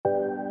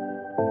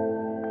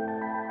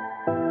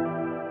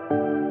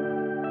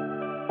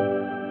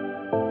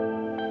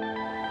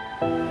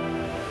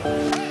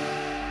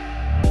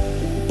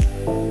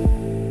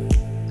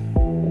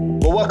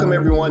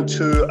Welcome, everyone,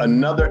 to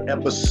another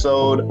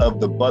episode of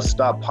the Bus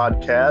Stop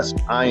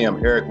Podcast. I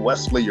am Eric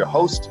Wesley, your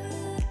host,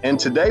 and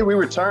today we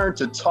return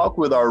to talk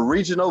with our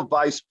regional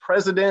vice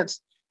presidents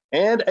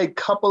and a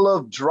couple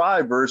of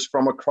drivers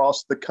from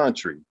across the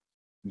country.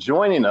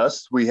 Joining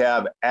us, we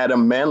have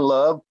Adam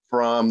Manlove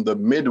from the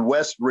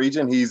Midwest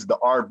region. He's the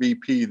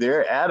RVP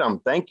there. Adam,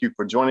 thank you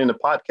for joining the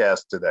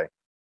podcast today.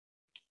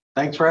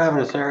 Thanks for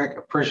having us, Eric.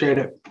 Appreciate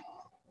it.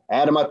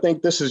 Adam, I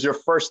think this is your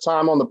first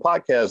time on the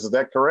podcast. Is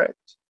that correct?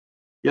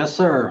 Yes,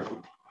 sir.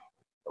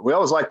 We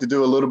always like to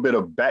do a little bit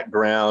of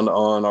background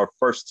on our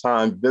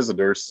first-time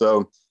visitors.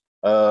 So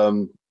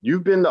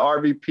you've been the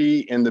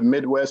RVP in the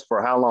Midwest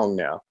for how long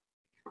now?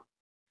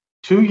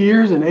 2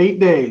 years and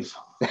 8 days.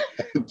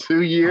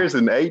 2 years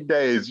and 8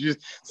 days. You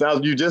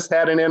just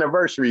had an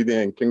anniversary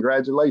then.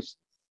 Congratulations.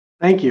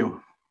 Thank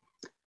you.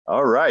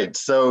 All right.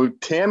 So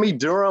Tammy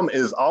Durham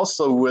is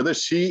also with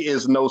us. She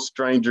is no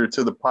stranger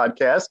to the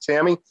podcast.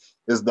 Tammy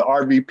is the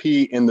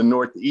RVP in the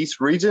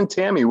Northeast region.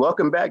 Tammy,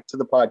 welcome back to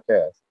the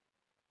podcast.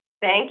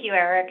 Thank you,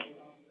 Eric.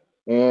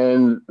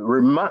 And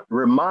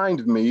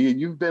remind me,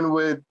 you've been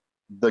with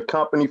the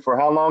company for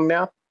how long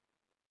now?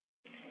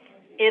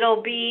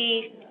 It'll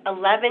be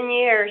 11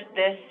 years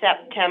this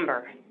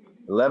September.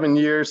 11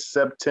 years,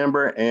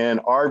 September, and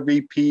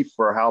RVP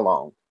for how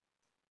long?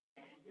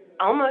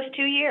 Almost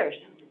 2 years.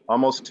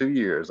 Almost 2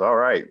 years. All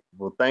right.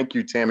 Well, thank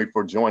you, Tammy,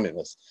 for joining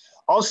us.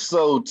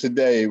 Also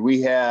today,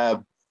 we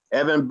have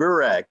Evan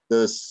Burak,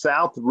 the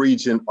South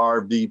Region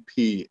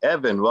RVP.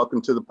 Evan,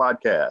 welcome to the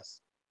podcast.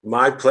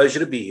 My pleasure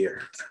to be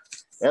here.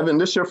 Evan,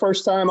 this is your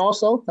first time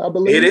also, I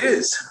believe? It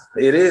is.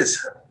 It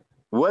is.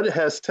 What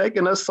has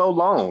taken us so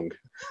long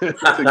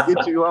to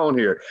get you on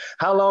here?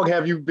 How long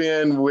have you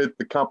been with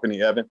the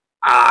company, Evan?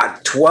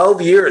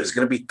 12 years.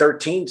 Going to be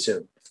 13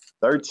 soon.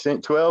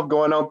 12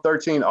 going on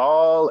 13,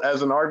 all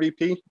as an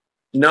RVP?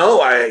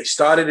 No, I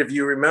started, if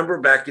you remember,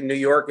 back in New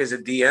York as a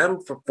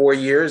DM for 4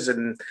 years,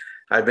 and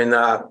I've been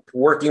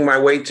working my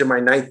way to my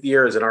 9th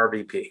year as an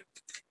RVP.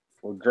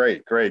 Well,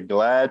 great.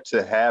 Glad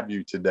to have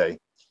you today.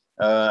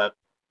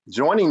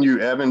 Joining you,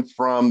 Evan,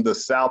 from the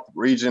South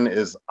region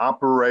is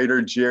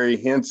Operator Jerry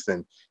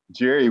Henson.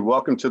 Jerry,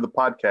 welcome to the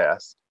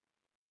podcast.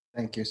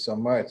 Thank you so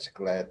much.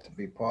 Glad to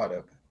be part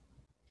of it.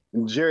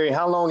 And Jerry,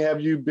 how long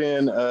have you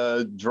been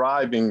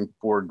driving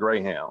for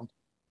Greyhound?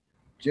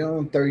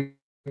 June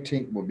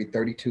 13th will be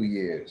 32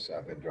 years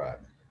I've been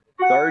driving.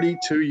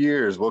 32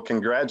 years. Well,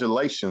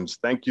 congratulations.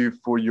 Thank you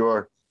for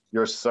your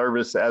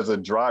service as a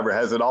driver.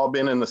 Has it all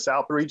been in the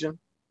South region?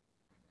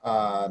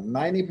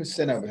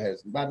 90% of it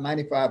has, about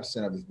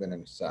 95% of it's been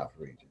in the South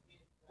region.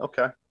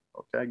 Okay,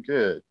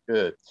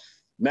 good.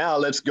 Now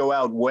let's go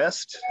out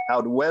west.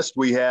 Out west,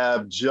 we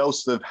have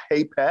Joseph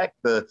Hapak,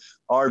 the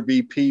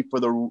RVP for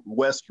the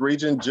West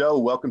region. Joe,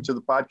 welcome to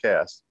the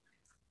podcast.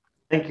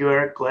 Thank you,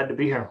 Eric. Glad to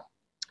be here.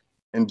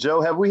 And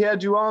Joe, have we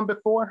had you on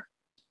before?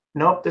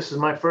 Nope, this is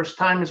my first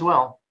time as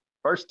well.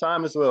 First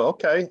time as well.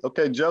 Okay,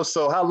 Joe.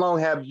 So how long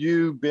have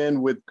you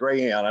been with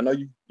Greyhound? I know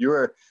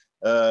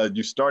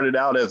you started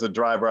out as a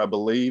driver, I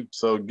believe.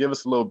 So give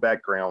us a little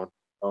background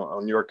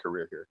on your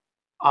career here.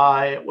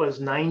 It was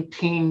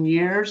 19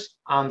 years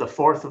on the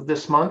 4th of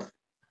this month.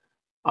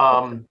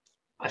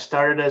 I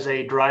started as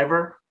a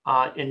driver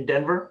in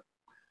Denver,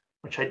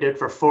 which I did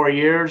for 4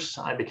 years.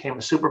 I became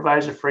a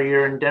supervisor for a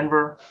year in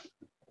Denver.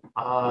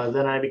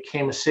 Then I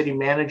became a city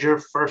manager,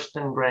 first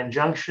in Grand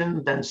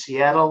Junction, then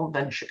Seattle,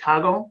 then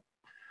Chicago.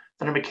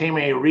 Then I became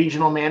a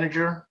regional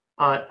manager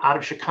out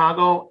of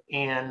Chicago.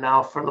 And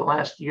now for the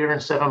last year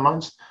and 7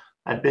 months,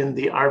 I've been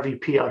the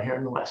RVP out here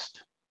in the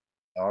West.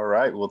 All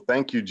right. Well,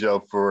 thank you, Joe,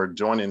 for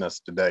joining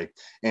us today.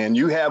 And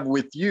you have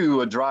with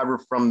you a driver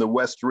from the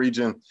West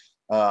region,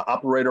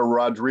 Operator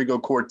Rodrigo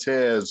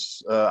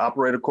Cortez.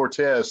 Operator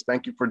Cortez,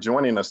 thank you for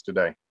joining us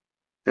today.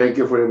 Thank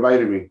you for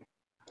inviting me.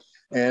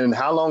 And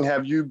how long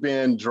have you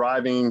been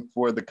driving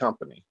for the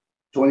company?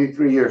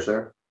 23 years,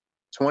 sir.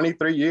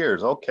 23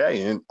 years.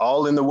 Okay. And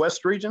all in the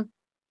West region?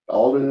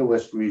 All in the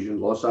West region,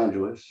 Los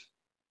Angeles.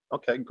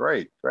 Okay,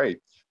 great.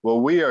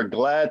 Well, we are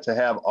glad to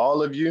have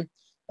all of you.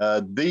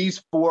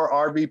 These 4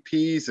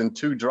 RVPs and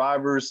 2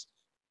 drivers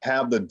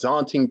have the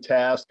daunting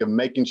task of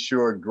making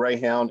sure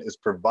Greyhound is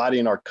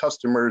providing our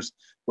customers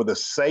with a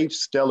safe,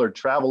 stellar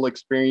travel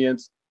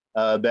experience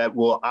that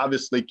will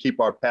obviously keep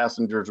our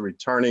passengers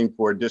returning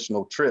for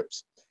additional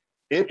trips.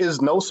 It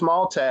is no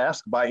small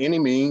task by any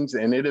means,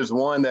 and it is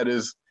one that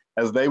is,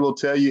 as they will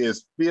tell you,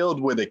 is filled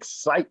with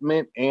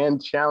excitement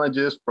and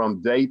challenges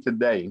from day to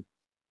day.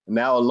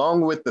 Now,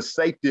 along with the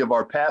safety of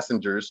our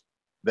passengers,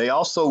 they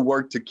also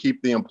work to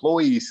keep the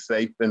employees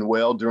safe and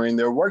well during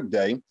their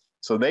workday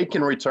so they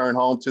can return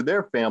home to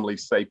their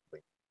families safely.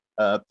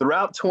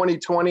 Throughout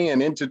 2020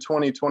 and into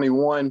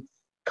 2021,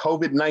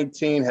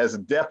 COVID-19 has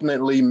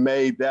definitely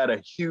made that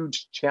a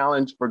huge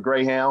challenge for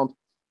Greyhound,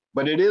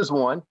 but it is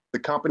one the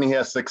company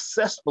has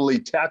successfully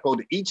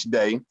tackled each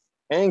day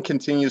and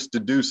continues to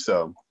do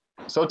so.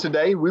 So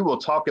today we will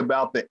talk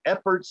about the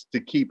efforts to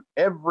keep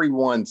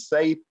everyone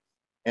safe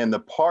and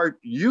the part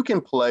you can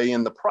play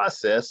in the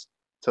process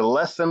to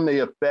lessen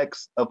the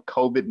effects of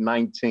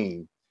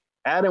COVID-19.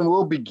 Adam,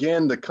 we'll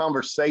begin the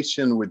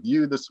conversation with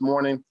you this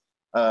morning.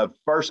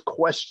 First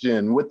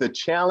question, with the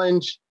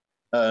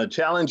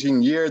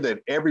challenging year that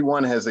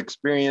everyone has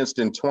experienced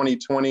in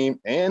 2020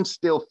 and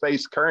still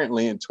face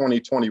currently in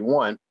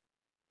 2021,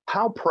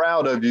 how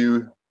proud of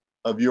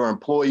your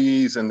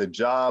employees and the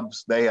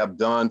jobs they have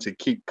done to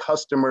keep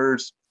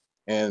customers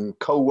and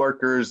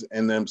coworkers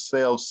and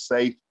themselves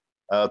safe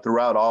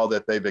throughout all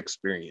that they've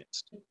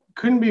experienced?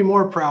 Couldn't be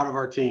more proud of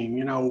our team.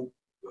 You know,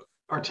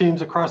 our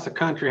teams across the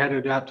country had to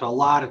adapt to a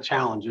lot of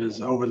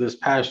challenges over this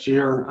past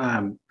year.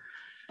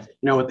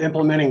 With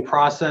implementing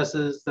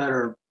processes that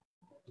are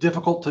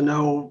difficult to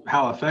know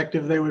how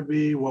effective they would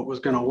be, what was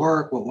going to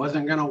work, what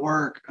wasn't going to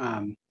work,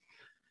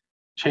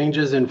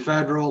 changes in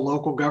federal,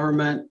 local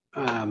government,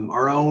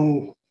 our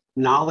own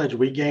knowledge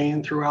we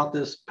gained throughout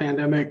this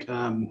pandemic.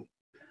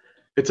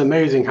 It's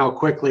amazing how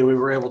quickly we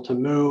were able to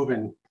move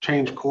and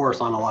change course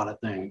on a lot of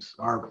things.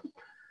 Our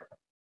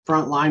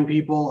frontline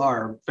people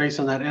are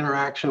facing that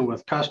interaction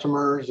with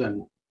customers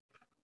and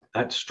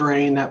that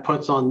strain that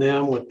puts on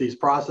them with these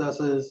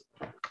processes.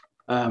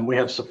 We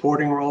have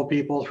supporting role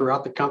people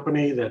throughout the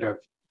company that have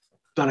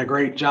done a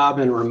great job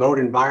in remote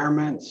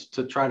environments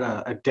to try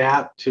to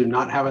adapt to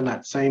not having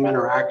that same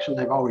interaction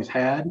they've always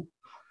had,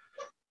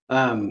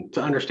 to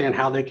understand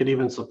how they could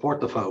even support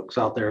the folks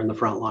out there in the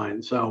front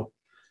line. So,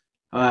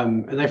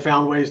 and they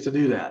found ways to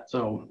do that.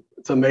 So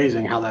it's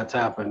amazing how that's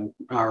happened.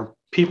 Our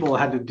people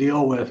had to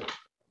deal with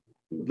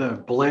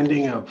the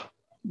blending of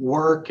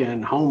work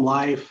and home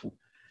life,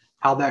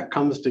 how that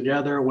comes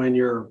together when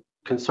you're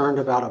concerned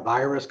about a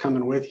virus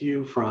coming with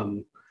you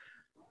from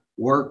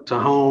work to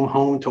home,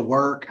 home to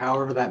work,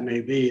 however that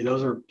may be.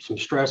 Those are some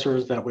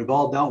stressors that we've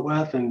all dealt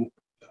with and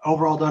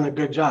overall done a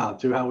good job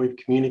through how we've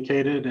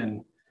communicated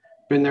and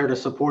been there to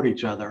support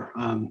each other.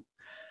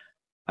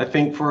 I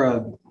think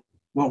for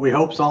what we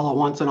hope is all a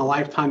once in a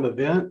lifetime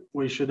event,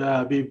 we should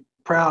be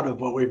proud of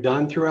what we've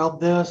done throughout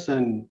this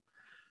and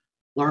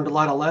learned a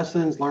lot of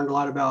lessons, learned a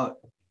lot about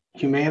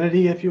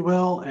humanity, if you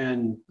will,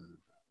 and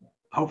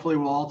hopefully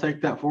we'll all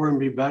take that forward and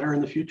be better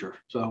in the future.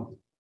 So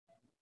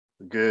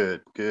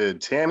good.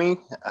 Tammy,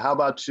 how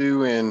about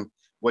you and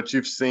what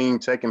you've seen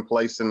taking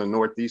place in the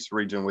Northeast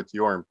region with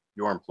your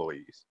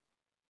employees?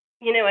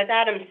 As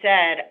Adam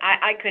said,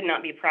 I could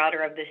not be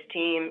prouder of this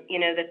team.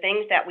 The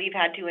things that we've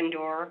had to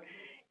endure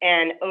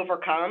and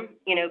overcome,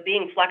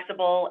 being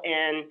flexible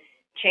and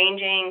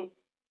changing,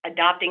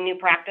 adopting new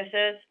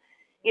practices.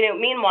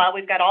 Meanwhile,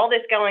 we've got all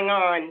this going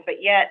on,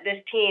 but yet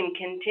this team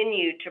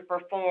continued to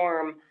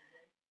perform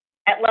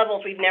at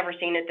levels we've never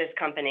seen at this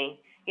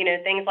company.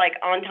 Things like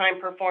on-time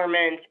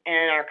performance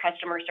and our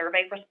customer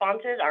survey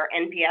responses, our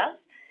NPS,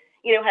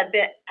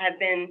 have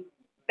been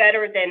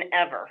better than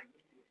ever.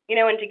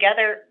 And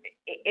together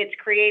it's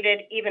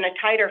created even a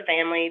tighter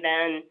family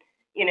than,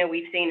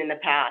 we've seen in the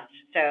past.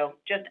 So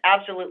just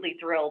absolutely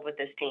thrilled with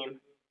this team.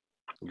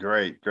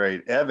 Great.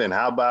 Evan,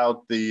 how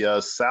about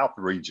the South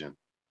region?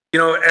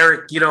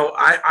 Eric,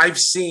 I've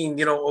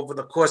seen, over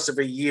the course of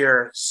a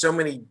year, so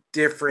many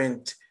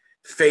different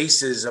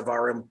faces of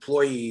our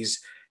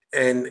employees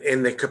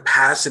and the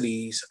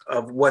capacities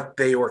of what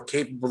they were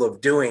capable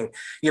of doing,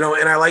 and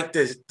I like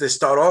to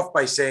start off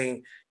by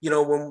saying,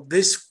 when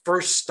this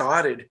first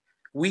started,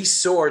 we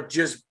saw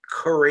just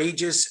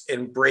courageous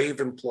and brave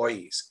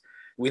employees.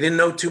 We didn't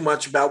know too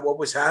much about what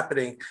was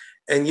happening,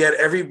 and yet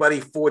everybody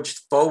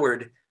forged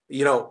forward,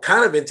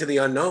 kind of into the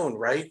unknown,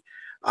 right?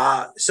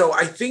 So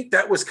I think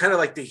that was kind of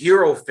like the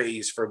hero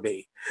phase for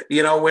me,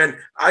 when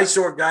I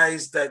saw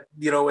guys that,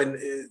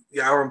 and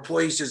our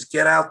employees just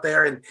get out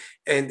there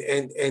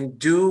and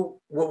do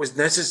what was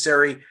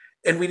necessary.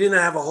 And we didn't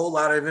have a whole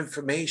lot of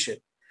information,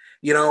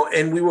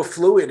 and we were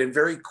fluid and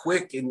very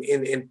quick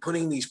in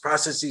putting these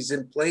processes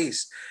in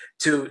place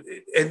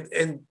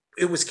and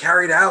it was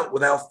carried out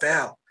without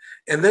fail.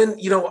 And then,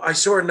 I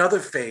saw another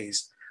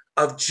phase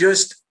of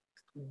just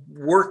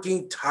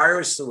working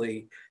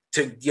tirelessly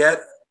to get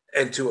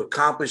and to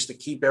accomplish, to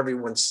keep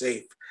everyone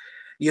safe,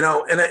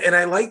 and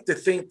I like to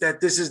think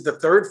that this is the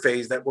third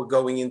phase that we're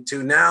going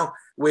into now,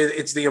 where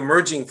it's the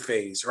emerging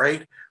phase,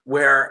 right?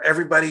 Where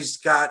everybody's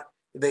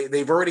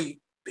they've already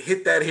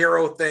hit that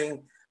hero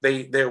thing.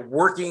 They're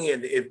working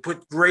and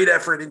put great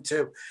effort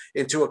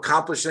into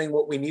accomplishing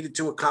what we needed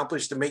to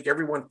accomplish to make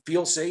everyone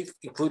feel safe,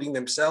 including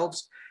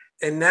themselves.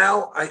 And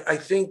now I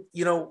think,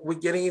 we're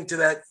getting into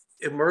that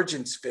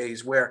emergence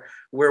phase where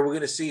we're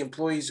going to see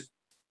employees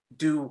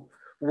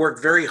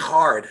work very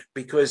hard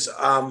because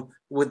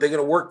they're going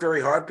to work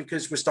very hard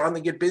because we're starting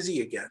to get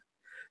busy again.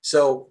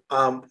 So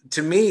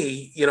to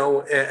me,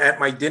 at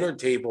my dinner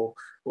table,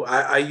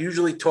 I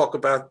usually talk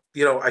about,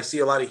 I see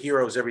a lot of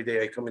heroes every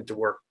day I come into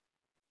work.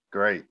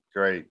 Great.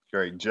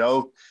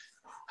 Joe,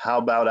 how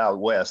about out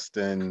west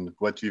and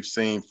what you've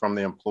seen from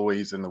the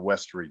employees in the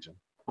West region?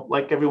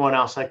 Like everyone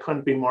else, I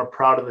couldn't be more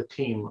proud of the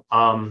team.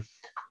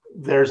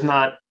 There's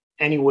not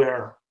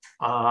anywhere,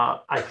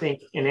 I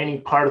think, in any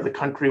part of the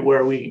country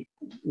where we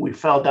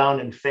fell down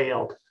and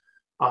failed.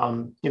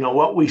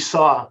 What we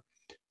saw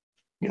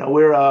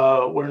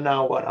we're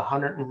now what,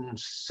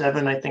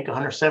 107, I think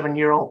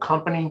 107-year-old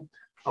company.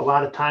 A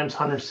lot of times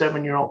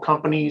 107-year-old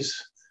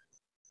companies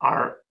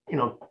are,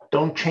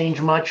 don't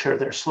change much, or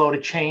they're slow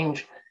to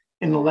change.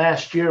 In the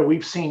last year,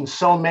 we've seen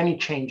so many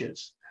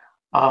changes.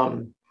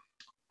 There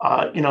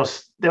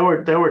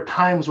were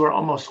times where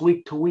almost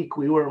week to week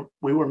we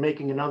were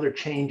making another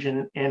change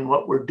in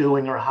what we're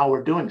doing or how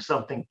we're doing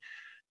something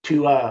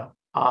to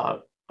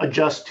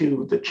adjust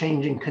to the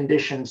changing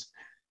conditions.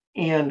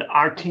 And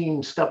our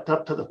team stepped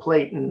up to the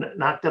plate and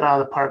knocked it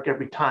out of the park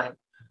every time.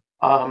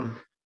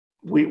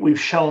 We've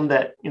shown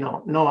that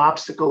no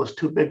obstacle is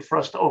too big for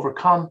us to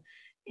overcome,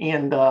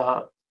 and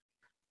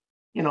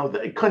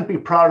they couldn't be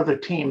proud of their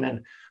team.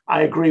 And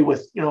I agree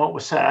with what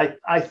was said.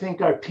 I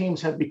think our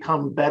teams have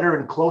become better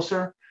and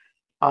closer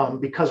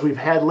because we've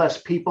had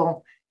less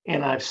people,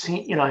 and I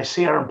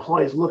see our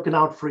employees looking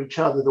out for each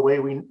other the way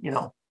we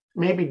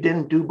maybe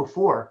didn't do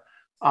before.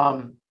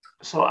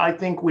 So I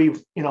think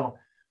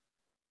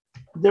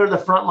they're the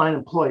frontline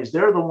employees.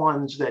 They're the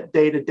ones that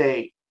day to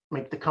day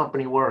make the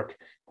company work.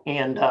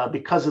 And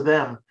because of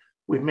them,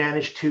 we've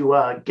managed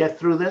to get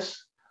through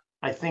this.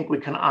 I think we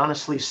can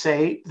honestly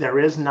say there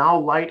is now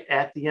light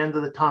at the end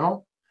of the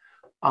tunnel.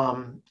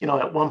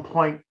 At one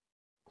point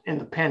in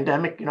the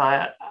pandemic,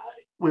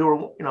 we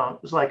were,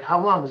 it was like,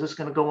 how long is this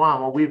going to go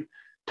on? Well, we've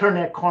turned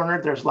that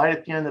corner. There's light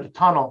at the end of the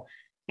tunnel.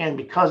 And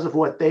because of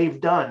what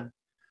they've done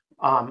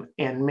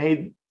and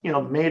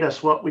made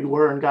us what we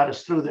were and got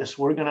us through this,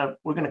 we're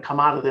gonna come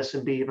out of this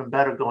and be even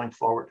better going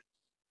forward.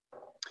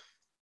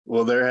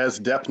 Well, there has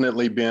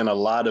definitely been a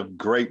lot of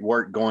great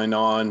work going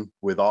on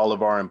with all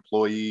of our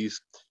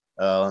employees.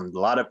 A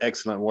lot of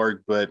excellent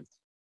work, but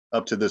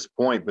up to this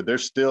point, but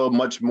there's still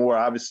much more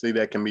obviously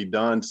that can be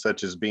done,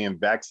 such as being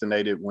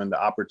vaccinated when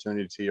the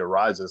opportunity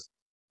arises.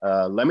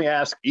 Let me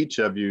ask each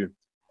of you,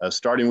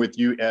 starting with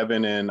you,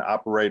 Evan, and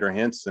Operator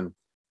Henson,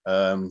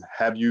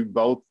 have you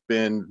both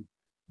been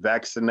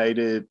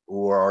vaccinated,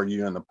 or are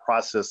you in the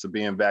process of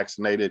being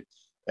vaccinated?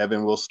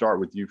 Evan, we'll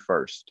start with you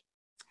first.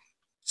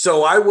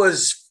 So I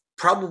was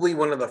probably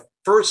one of the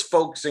first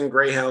folks in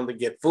Greyhound to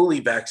get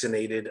fully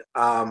vaccinated.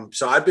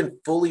 So I've been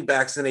fully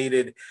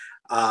vaccinated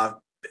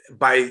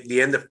by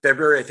the end of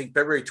February. I think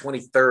February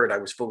 23rd, I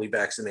was fully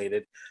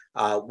vaccinated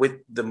with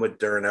the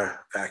Moderna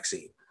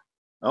vaccine.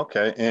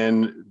 Okay,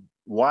 and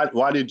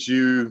why did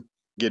you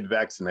get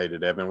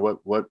vaccinated, Evan?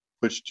 What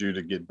pushed you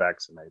to get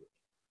vaccinated?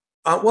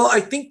 Well,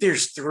 I think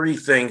there's three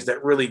things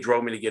that really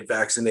drove me to get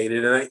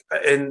vaccinated.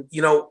 And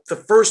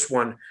the first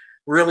one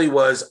really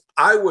was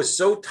I was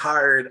so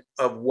tired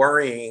of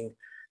worrying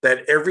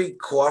that every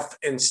cough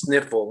and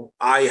sniffle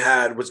I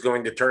had was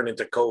going to turn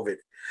into COVID.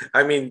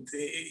 I mean,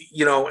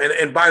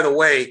 and by the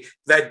way,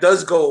 that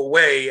does go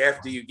away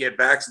after you get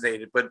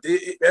vaccinated. But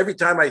every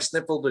time I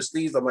sniffled or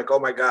sneezed, I'm like, oh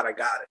my God, I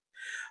got it.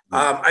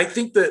 I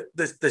think that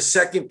the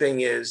second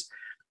thing is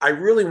I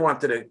really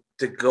wanted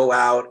to go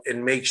out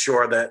and make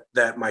sure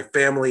that my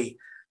family,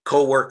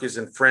 coworkers,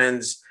 and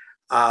friends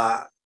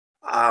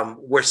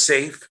were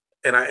safe,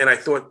 and I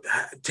thought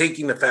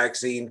taking the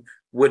vaccine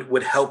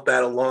would help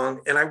that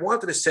along, and I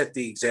wanted to set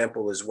the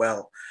example as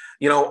well.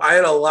 I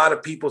had a lot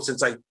of people,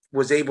 since I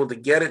was able to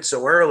get it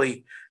so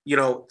early,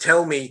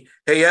 tell me,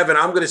 "Hey, Evan,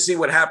 I'm going to see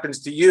what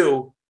happens to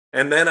you,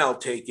 and then I'll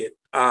take it."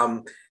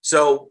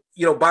 So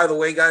by the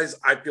way, guys,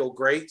 I feel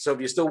great. So if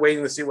you're still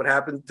waiting to see what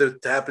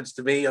happens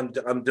to me,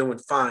 I'm doing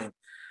fine.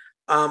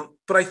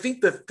 But I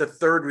think that the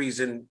third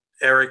reason,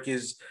 Eric,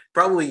 is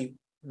probably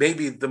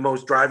maybe the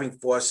most driving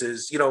force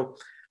is,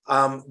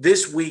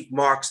 this week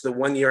marks the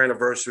 1-year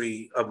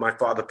anniversary of my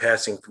father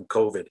passing from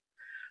COVID.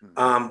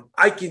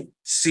 I can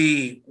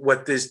see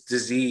what this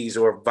disease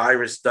or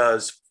virus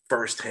does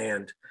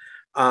firsthand.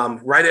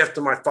 Right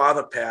after my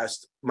father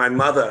passed, my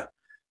mother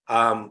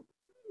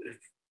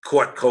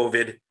caught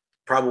COVID,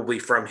 probably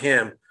from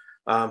him.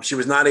 She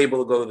was not able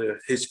to go to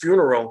his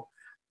funeral.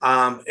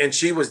 And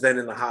she was then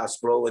in the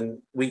hospital,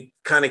 and we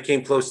kind of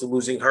came close to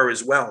losing her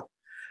as well.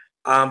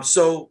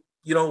 So,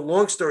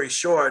 long story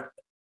short,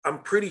 I'm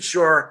pretty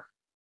sure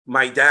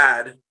my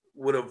dad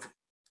would have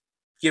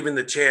given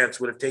the chance,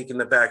 would have taken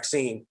the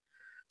vaccine.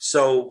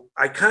 So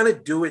I kind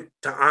of do it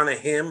to honor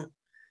him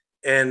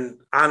and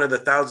honor the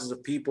thousands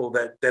of people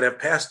that have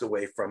passed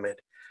away from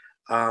it.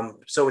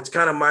 So it's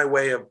kind of my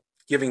way of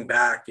giving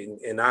back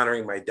and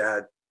honoring my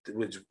dad,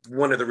 which was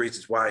one of the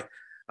reasons why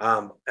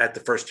at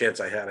the first chance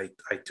I had,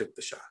 I took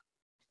the shot.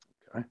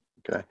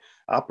 Okay.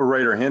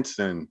 Operator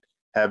Henson,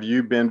 have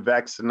you been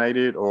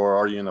vaccinated, or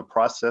are you in the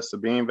process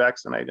of being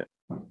vaccinated?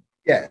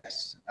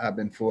 Yes, I've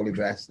been fully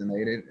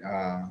vaccinated.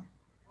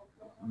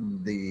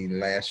 The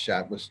last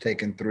shot was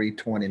taken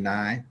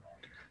 3/29.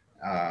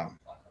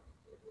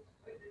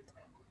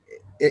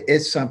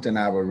 It's something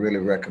I would really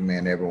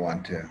recommend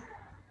everyone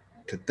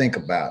to think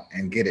about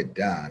and get it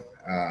done.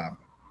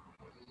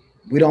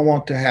 We don't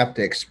want to have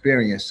to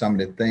experience some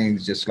of the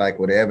things just like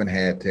what Evan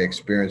had to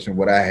experience and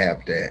what I've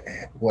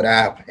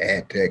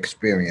had to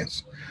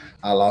experience.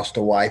 I lost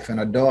a wife and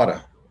a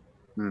daughter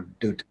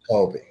due to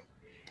COVID,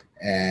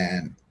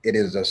 and it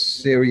is a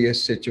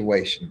serious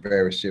situation,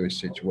 very serious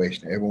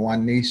situation.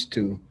 Everyone needs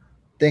to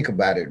think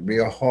about it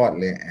real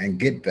hardly and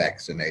get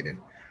vaccinated.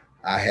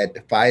 I had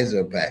the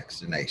Pfizer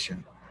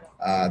vaccination.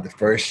 The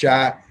first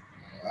shot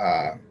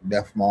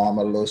left my arm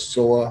a little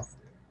sore.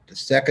 The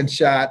second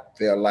shot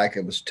felt like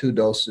it was two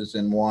doses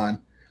in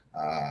one.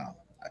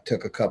 I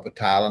took a couple of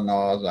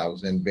Tylenols. I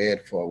was in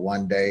bed for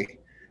one day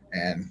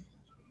and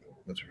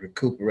was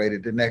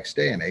recuperated the next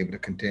day and able to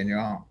continue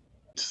on.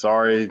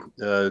 Sorry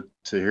to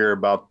hear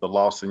about the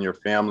loss in your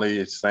family.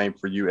 It's same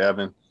for you,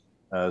 Evan.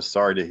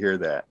 Sorry to hear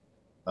that.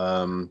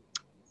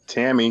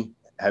 Tammy,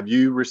 have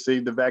you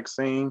received the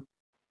vaccine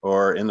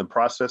or in the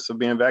process of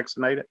being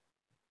vaccinated?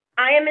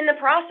 I am in the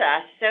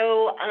process.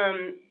 So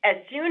as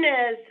soon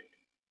as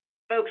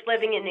folks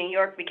living in New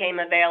York became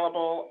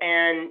available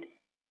and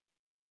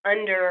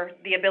under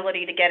the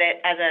ability to get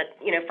it as a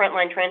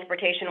frontline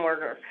transportation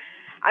worker,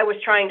 I was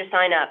trying to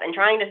sign up.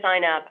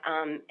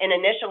 And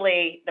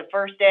initially, the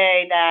first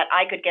day that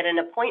I could get an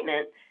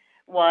appointment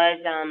was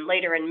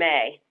later in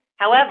May.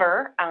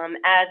 However,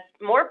 as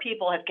more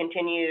people have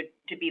continued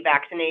to be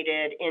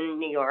vaccinated in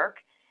New York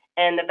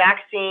and the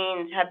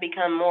vaccines have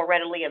become more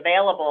readily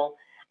available,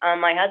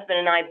 my husband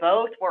and I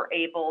both were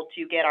able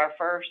to get our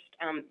first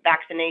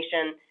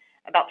vaccination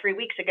about 3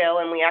 weeks ago,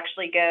 and we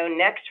actually go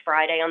next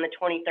Friday on the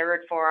 23rd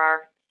for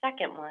our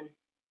second one.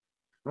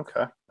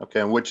 Okay.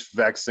 And which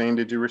vaccine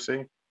did you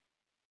receive?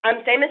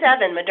 Same as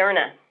Evan,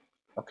 Moderna.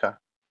 Okay.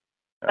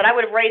 But I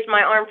would have raised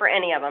my arm for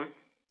any of them.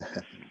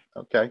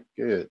 Okay,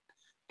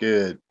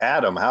 good.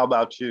 Adam, how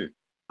about you?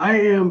 I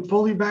am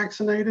fully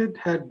vaccinated,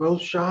 had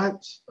both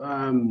shots.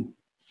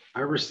 I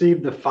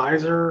received the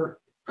Pfizer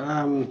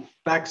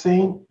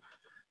vaccine,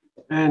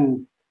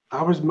 and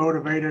I was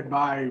motivated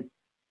by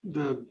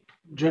the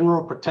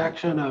general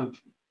protection of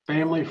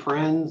family,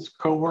 friends,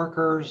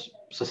 coworkers,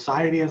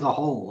 society as a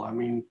whole. I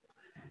mean,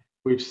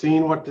 we've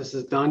seen what this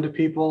has done to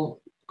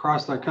people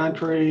across the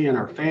country and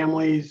our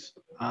families,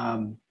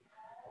 and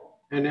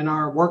in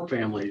our work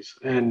families.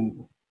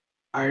 And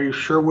I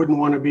sure wouldn't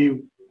want to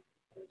be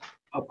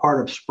a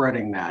part of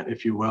spreading that,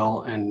 if you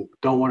will, and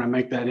don't want to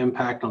make that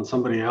impact on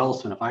somebody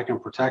else. And if I can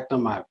protect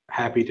them, I'm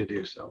happy to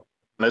do so.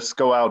 Let's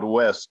go out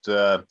west.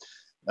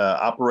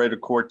 Operator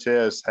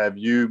Cortez, have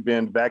you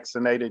been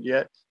vaccinated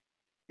yet?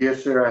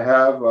 Yes, sir, I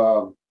have.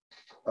 On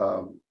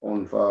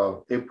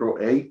April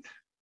 8th,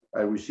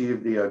 I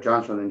received the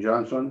Johnson &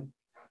 Johnson.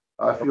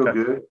 I feel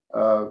good.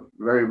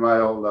 Very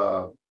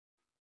mild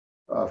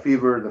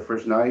fever the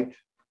first night.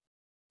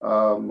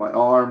 My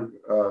arm,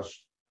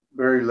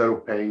 very little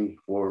pain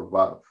for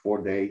about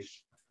 4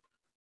 days,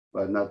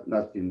 but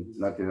nothing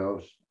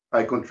else.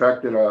 I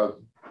contracted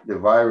the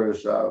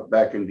virus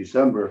back in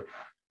December,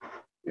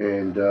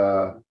 and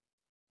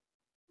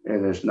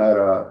it's not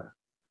a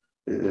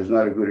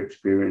good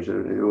experience.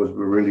 It was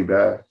really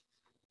bad,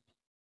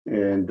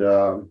 and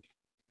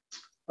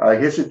I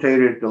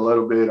hesitated a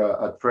little bit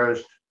at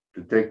first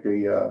to take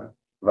the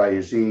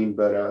Viazine,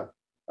 but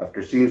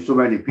after seeing so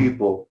many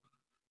people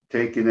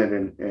taking it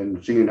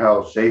and seeing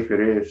how safe it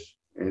is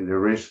and the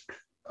risks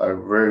are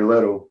very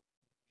little,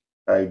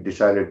 I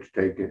decided to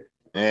take it.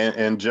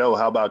 And Joe,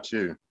 how about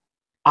you?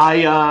 I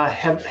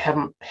have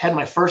had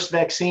my first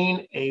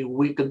vaccine a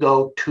week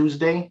ago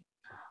Tuesday.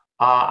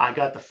 I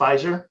got the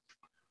Pfizer.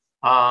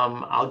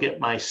 I'll get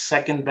my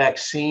second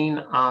vaccine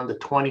on the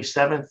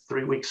 27th,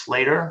 3 weeks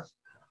later.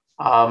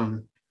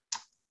 On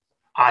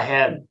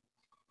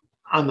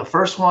the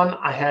first one,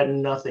 I had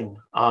nothing.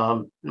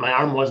 My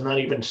arm was not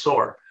even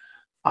sore.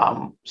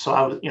 So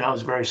I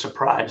was very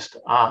surprised.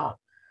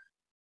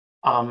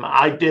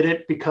 I did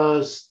it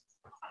because,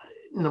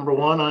 number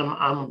one,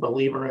 I'm a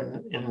believer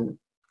in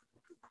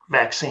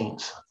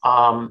vaccines.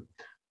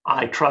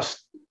 I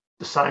trust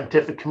the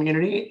scientific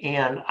community,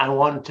 and I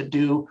wanted to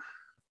do,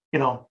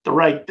 the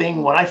right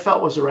thing, what I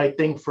felt was the right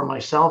thing for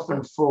myself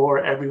and for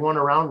everyone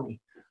around me.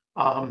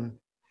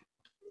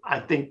 I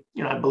think,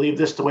 I believe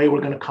this the way we're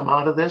going to come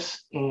out of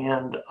this,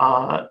 and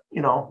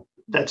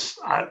that's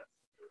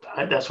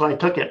why I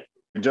took it.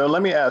 Joe,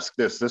 let me ask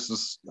this. This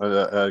is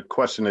a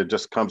question that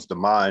just comes to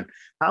mind.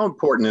 How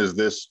important is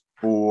this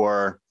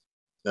for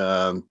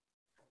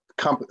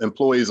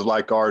employees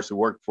like ours who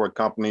work for a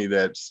company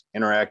that's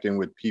interacting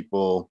with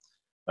people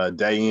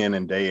day in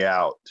and day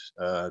out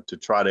to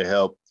try to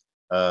help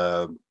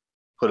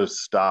put a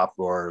stop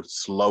or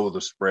slow the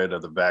spread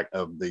of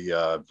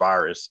the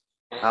virus?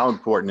 How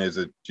important is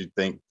it, do you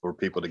think, for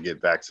people to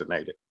get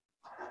vaccinated?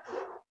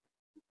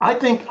 I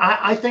think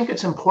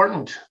it's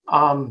important.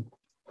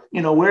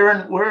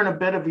 We're in a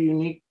bit of a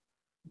unique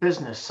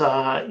business.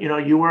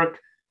 You work,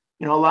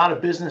 a lot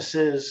of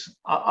businesses,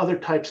 other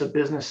types of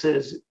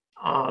businesses.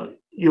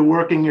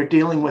 You're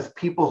dealing with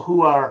people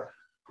who are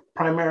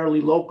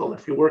primarily local.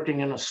 If you're working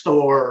in a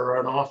store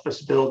or an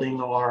office building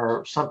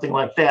or something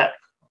like that,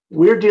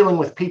 we're dealing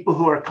with people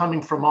who are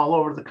coming from all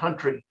over the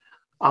country.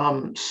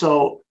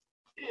 So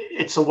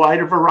it's a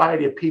wider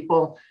variety of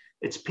people.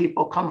 It's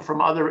people come from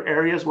other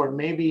areas where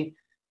maybe,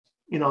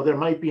 there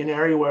might be an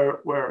area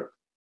where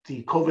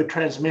the COVID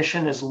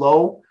transmission is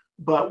low,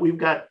 but we've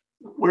got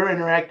we're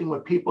interacting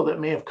with people that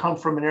may have come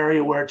from an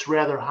area where it's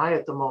rather high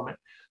at the moment.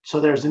 So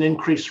there's an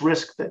increased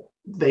risk that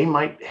they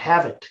might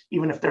have it,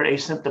 even if they're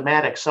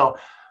asymptomatic. So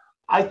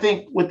I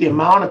think with the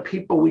amount of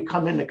people we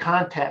come into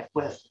contact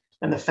with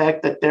and the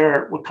fact that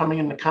we're coming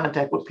into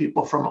contact with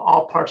people from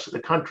all parts of the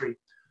country,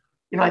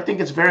 I think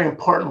it's very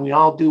important we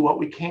all do what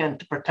we can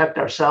to protect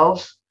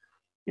ourselves,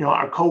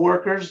 our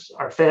coworkers,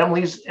 our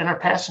families, and our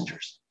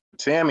passengers.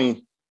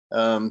 Tammy,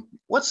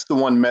 what's the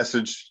one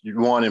message you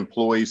want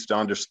employees to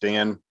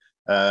understand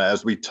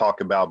as we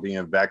talk about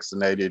being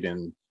vaccinated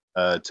and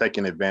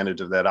taking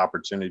advantage of that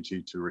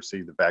opportunity to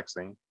receive the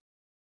vaccine?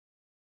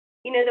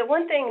 The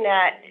one thing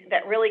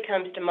that really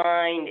comes to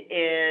mind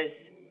is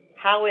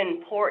how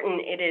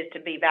important it is to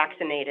be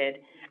vaccinated.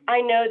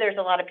 I know there's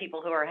a lot of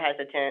people who are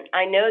hesitant.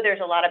 I know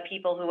there's a lot of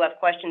people who have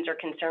questions or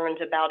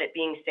concerns about it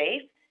being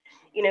safe,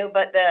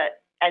 but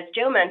as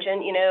Joe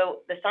mentioned,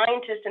 the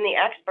scientists and the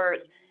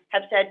experts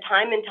have said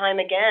time and time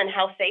again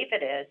how safe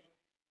it is.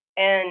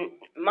 And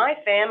my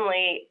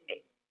family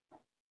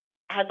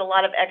has a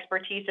lot of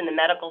expertise in the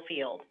medical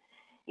field,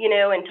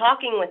 and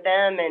talking with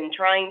them and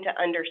trying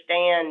to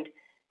understand,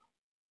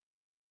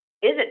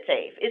 is it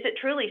safe? Is it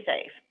truly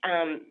safe?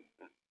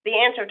 The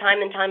answer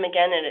time and time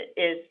again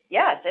is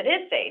yes, it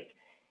is safe.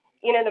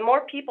 The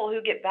more people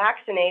who get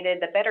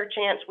vaccinated, the better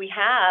chance we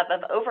have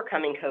of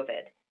overcoming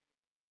COVID.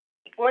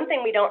 One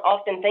thing we don't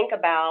often think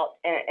about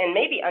and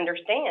maybe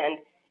understand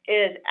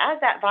is as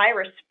that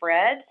virus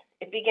spreads,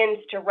 it begins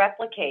to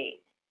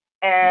replicate.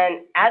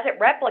 And as it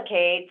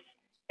replicates,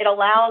 it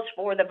allows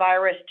for the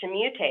virus to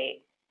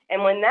mutate.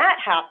 And when that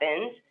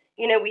happens,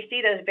 we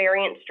see those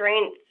variant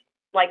strains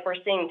like we're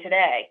seeing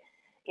today.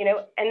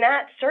 And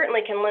that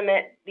certainly can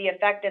limit the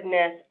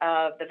effectiveness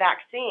of the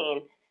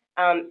vaccine.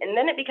 And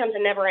then it becomes a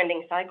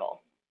never-ending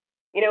cycle.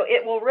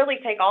 It will really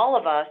take all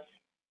of us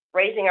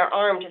raising our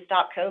arm to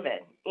stop COVID.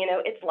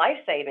 It's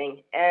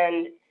life-saving.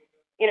 And,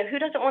 who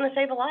doesn't want to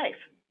save a life?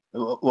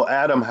 Well,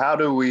 Adam, how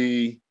do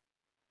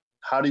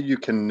you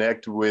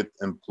connect with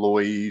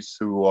employees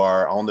who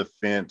are on the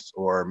fence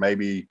or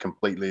maybe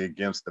completely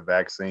against the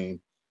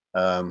vaccine?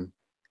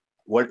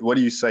 What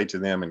do you say to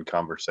them in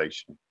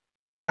conversation?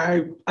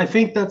 I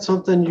think that's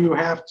something you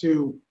have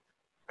to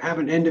have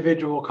an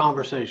individual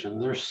conversation.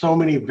 There's so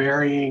many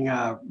varying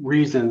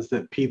reasons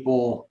that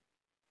people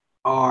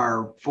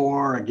are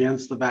for or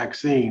against the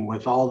vaccine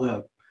with all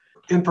the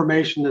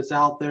information that's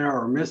out there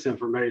or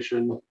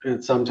misinformation.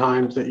 And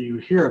sometimes that you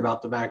hear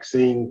about the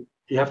vaccine,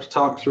 you have to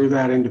talk through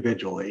that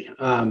individually.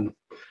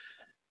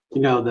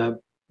 The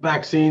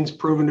vaccine's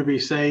proven to be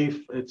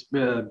safe. It's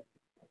been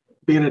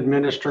being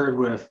administered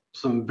with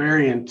some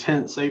very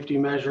intense safety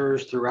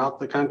measures throughout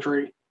the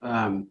country.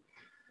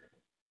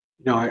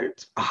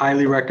 It's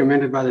highly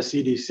recommended by the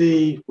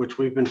CDC, which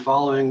we've been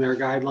following their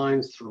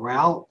guidelines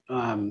throughout,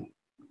 and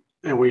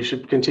we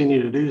should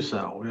continue to do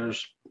so.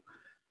 There's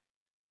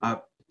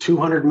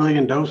 200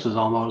 million doses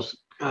almost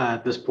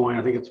at this point.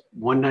 I think it's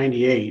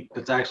 198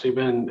 that's actually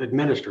been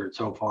administered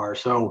so far.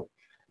 So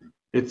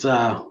it's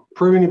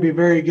proving to be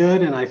very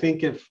good. And I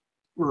think if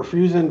we're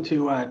refusing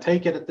to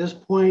take it at this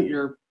point,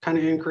 you're kind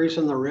of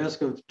increasing the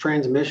risk of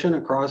transmission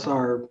across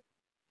our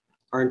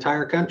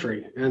entire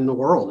country and the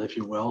world, if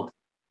you will,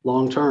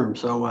 long term.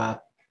 So,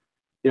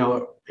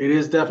 it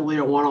is definitely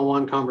a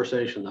one-on-one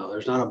conversation, though.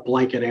 There's not a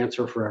blanket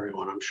answer for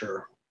everyone, I'm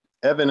sure.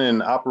 Evan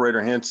and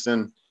Operator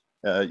Henson,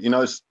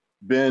 it's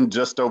been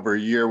just over a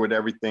year with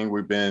everything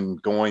we've been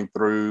going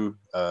through,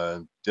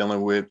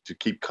 dealing with to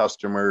keep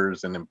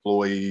customers and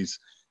employees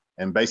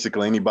and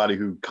basically anybody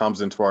who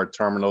comes into our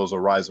terminals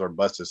or rides our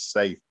buses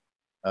safe.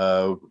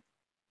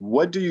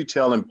 What do you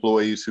tell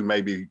employees who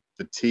may be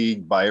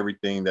fatigued by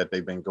everything that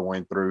they've been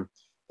going through?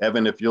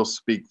 Evan, if you'll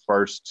speak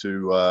first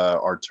to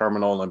our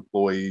terminal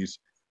employees,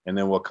 and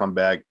then we'll come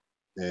back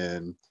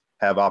and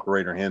have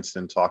Operator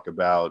Henson talk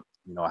about,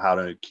 how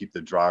to keep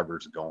the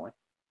drivers going.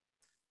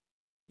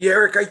 Yeah,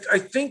 Eric, I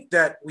think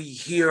that we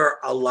hear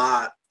a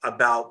lot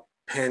about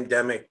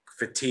pandemic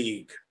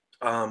fatigue,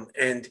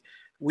 and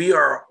we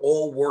are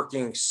all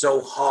working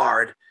so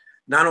hard,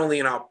 not only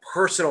in our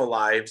personal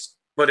lives,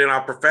 but in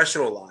our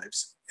professional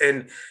lives.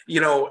 And,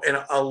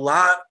 and a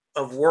lot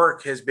of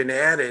work has been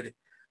added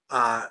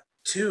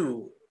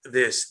to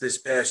this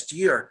past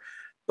year,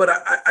 but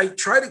I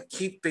try to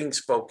keep things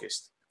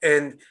focused.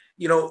 And,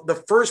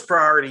 the first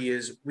priority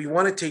is we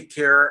want to take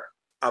care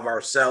of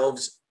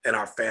ourselves and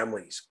our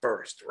families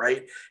first,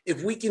 right?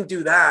 If we can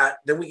do that,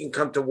 then we can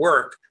come to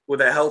work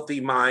with a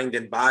healthy mind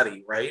and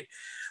body, right?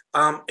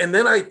 And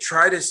then I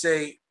try to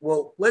say,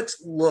 well,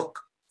 let's look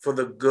for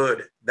the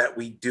good that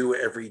we do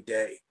every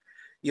day.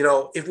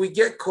 If we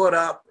get caught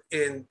up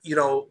in,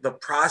 the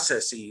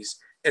processes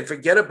and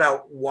forget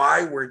about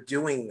why we're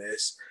doing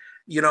this,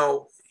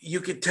 you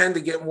could tend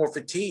to get more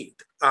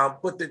fatigued.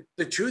 But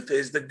the truth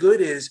is, the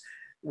good is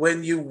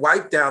when you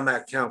wipe down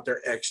that counter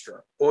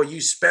extra, or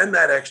you spend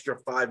that extra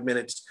 5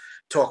 minutes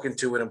talking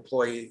to an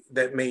employee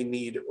that may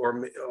need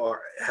or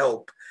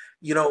help,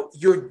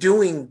 you're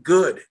doing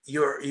good.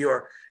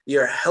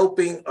 You're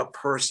helping a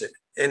person.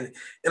 And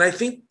I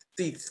think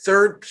the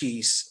third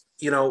piece,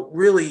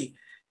 really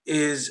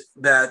is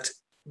that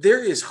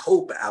there is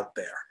hope out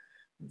there.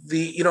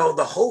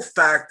 The whole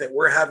fact that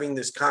we're having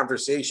this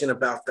conversation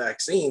about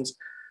vaccines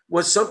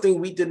was something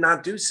we did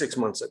not do 6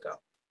 months ago.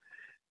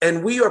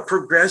 And we are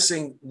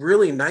progressing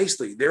really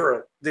nicely.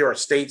 There are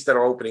states that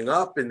are opening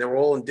up, and they're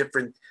all in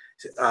different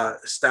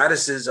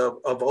statuses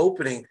of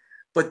opening.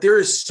 But there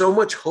is so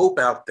much hope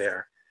out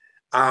there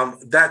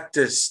that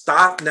to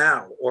stop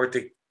now or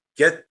to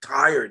get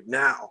tired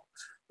now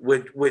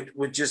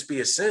would just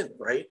be a sin,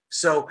 right?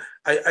 So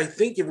I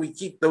think if we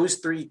keep those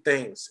three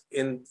things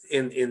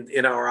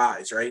in our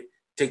eyes, right?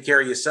 Take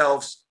care of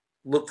yourselves,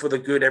 look for the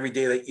good every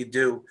day that you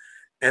do,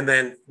 and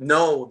then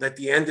know that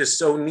the end is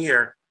so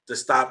near. To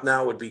stop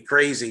now would be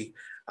crazy.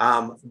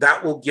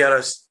 That will get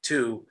us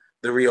to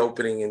the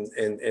reopening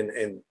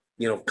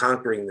and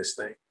conquering this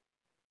thing.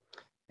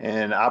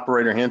 And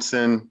Operator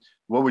Henson,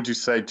 what would you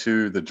say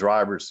to the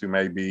drivers who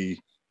may be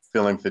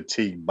feeling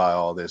fatigued by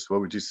all this?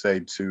 What would you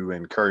say to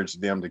encourage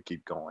them to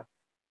keep going?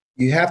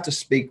 You have to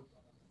speak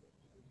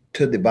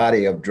to the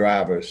body of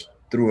drivers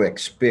through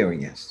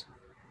experience,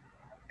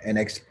 and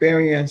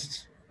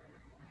experience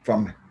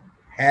from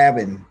have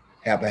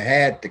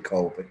had the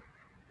COVID,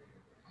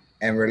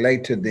 and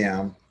relate to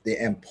them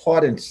the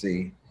importance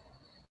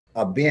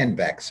of being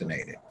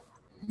vaccinated.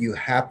 You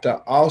have to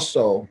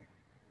also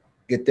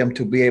get them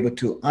to be able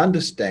to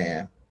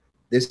understand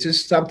this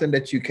is something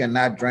that you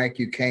cannot drink,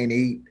 you can't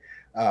eat,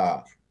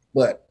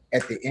 but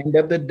at the end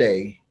of the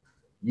day,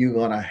 you're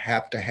gonna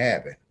have to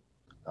have it.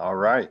 All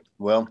right.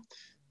 Well,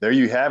 there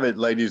you have it,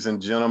 ladies and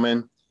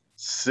gentlemen.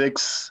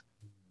 6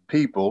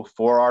 people,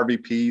 4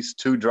 RVPs,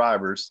 2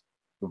 drivers,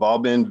 who've all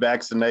been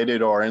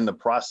vaccinated or in the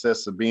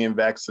process of being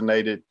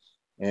vaccinated,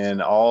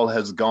 and all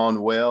has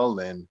gone well.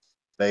 And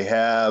they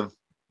have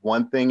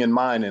one thing in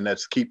mind, and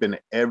that's keeping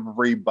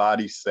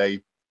everybody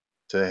safe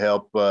to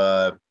help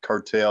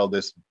curtail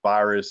this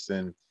virus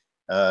and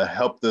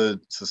help the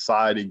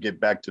society get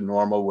back to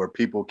normal, where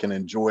people can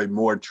enjoy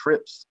more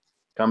trips,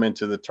 come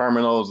into the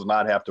terminals and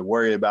not have to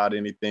worry about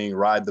anything,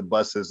 ride the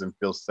buses and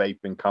feel safe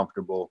and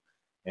comfortable,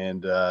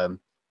 and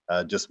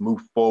just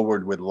move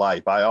forward with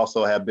life. I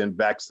also have been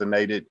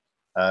vaccinated,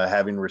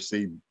 having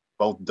received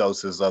both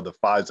doses of the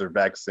Pfizer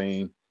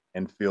vaccine,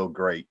 and feel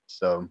great.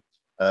 So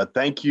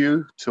thank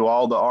you to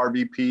all the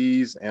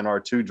RVPs and our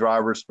 2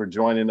 drivers for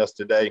joining us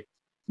today.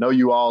 I know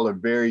you all are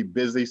very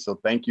busy, so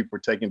thank you for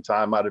taking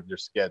time out of your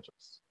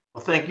schedules.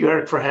 Well, thank you,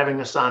 Eric, for having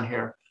us on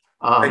here.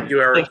 Thank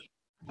you, Eric.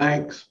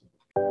 Thanks.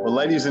 Well,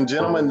 ladies and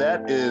gentlemen,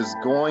 that is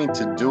going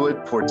to do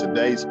it for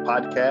today's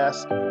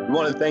podcast. We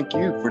want to thank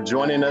you for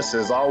joining us,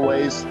 as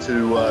always,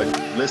 to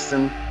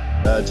listen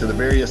to the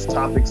various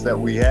topics that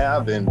we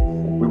have. And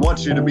we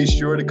want you to be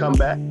sure to come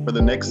back for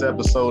the next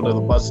episode of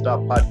the Bus Stop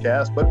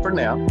Podcast. But for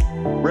now,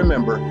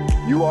 remember,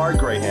 you are a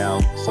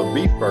Greyhound, so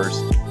be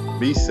first,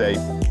 be safe,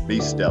 be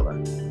stellar.